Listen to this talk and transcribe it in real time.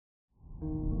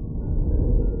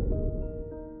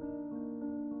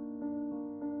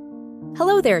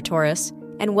Hello there, Taurus,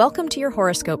 and welcome to your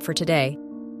horoscope for today,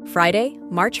 Friday,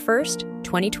 March 1st,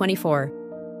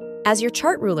 2024. As your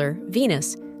chart ruler,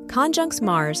 Venus, conjuncts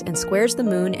Mars and squares the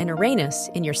Moon and Uranus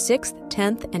in your 6th,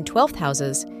 10th, and 12th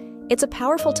houses, it's a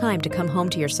powerful time to come home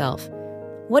to yourself.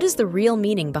 What is the real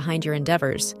meaning behind your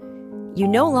endeavors? You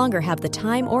no longer have the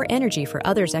time or energy for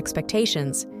others'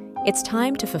 expectations. It's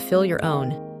time to fulfill your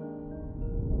own.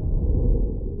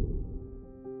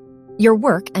 Your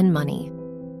work and money.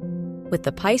 With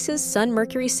the Pisces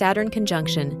Sun-Mercury-Saturn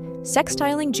conjunction,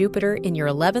 sextiling Jupiter in your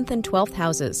 11th and 12th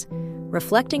houses,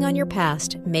 reflecting on your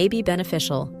past may be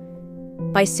beneficial.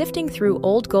 By sifting through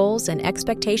old goals and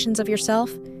expectations of yourself,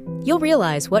 you'll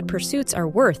realize what pursuits are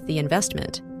worth the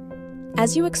investment.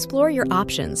 As you explore your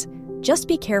options, just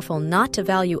be careful not to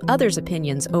value others'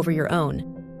 opinions over your own.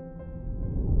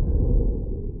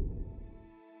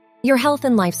 Your health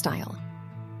and lifestyle.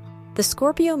 The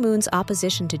Scorpio moon's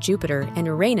opposition to Jupiter and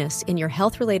Uranus in your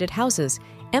health-related houses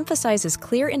emphasizes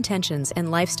clear intentions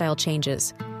and lifestyle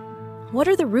changes. What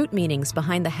are the root meanings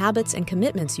behind the habits and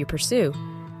commitments you pursue?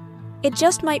 It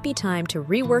just might be time to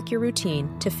rework your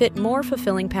routine to fit more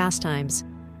fulfilling pastimes.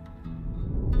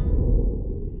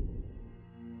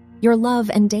 Your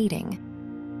love and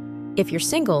dating. If you're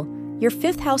single, your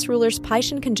 5th house ruler's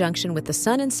Piscean conjunction with the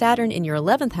Sun and Saturn in your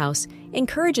 11th house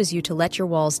encourages you to let your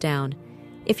walls down.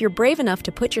 If you're brave enough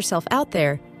to put yourself out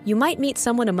there, you might meet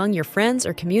someone among your friends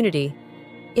or community.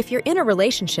 If you're in a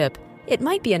relationship, it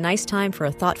might be a nice time for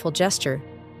a thoughtful gesture.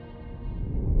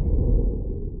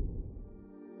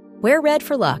 Wear red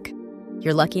for luck.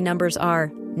 Your lucky numbers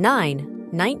are 9,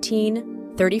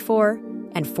 19, 34,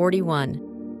 and 41.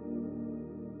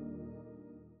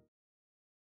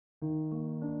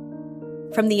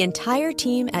 From the entire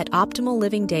team at Optimal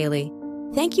Living Daily,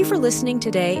 thank you for listening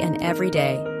today and every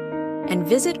day. And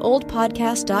visit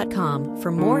oldpodcast.com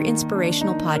for more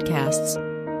inspirational podcasts.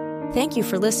 Thank you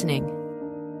for listening.